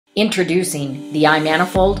Introducing the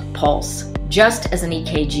iManifold Pulse. Just as an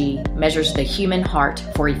EKG measures the human heart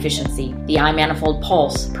for efficiency, the iManifold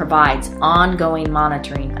Pulse provides ongoing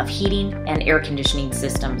monitoring of heating and air conditioning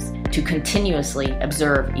systems to continuously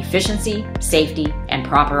observe efficiency, safety, and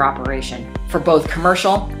proper operation. For both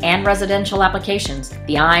commercial and residential applications,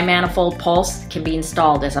 the iManifold Pulse can be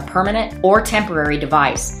installed as a permanent or temporary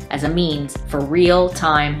device as a means for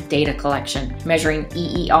real-time data collection, measuring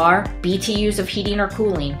EER, BTUs of heating or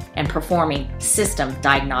cooling, and performing system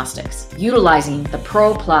diagnostics. Utilizing the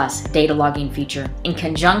Pro Plus data logging feature in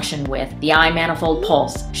conjunction with the iManifold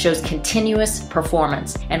Pulse shows continuous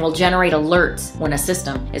performance and will generate alerts when a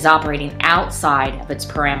system is operating outside of its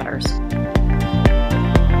parameters.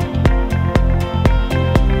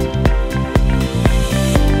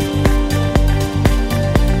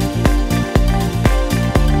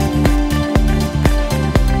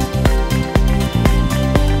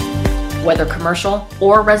 Whether commercial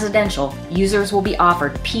or residential, users will be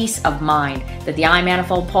offered peace of mind that the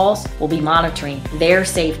iManifold Pulse will be monitoring their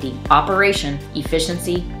safety, operation,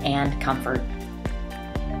 efficiency, and comfort.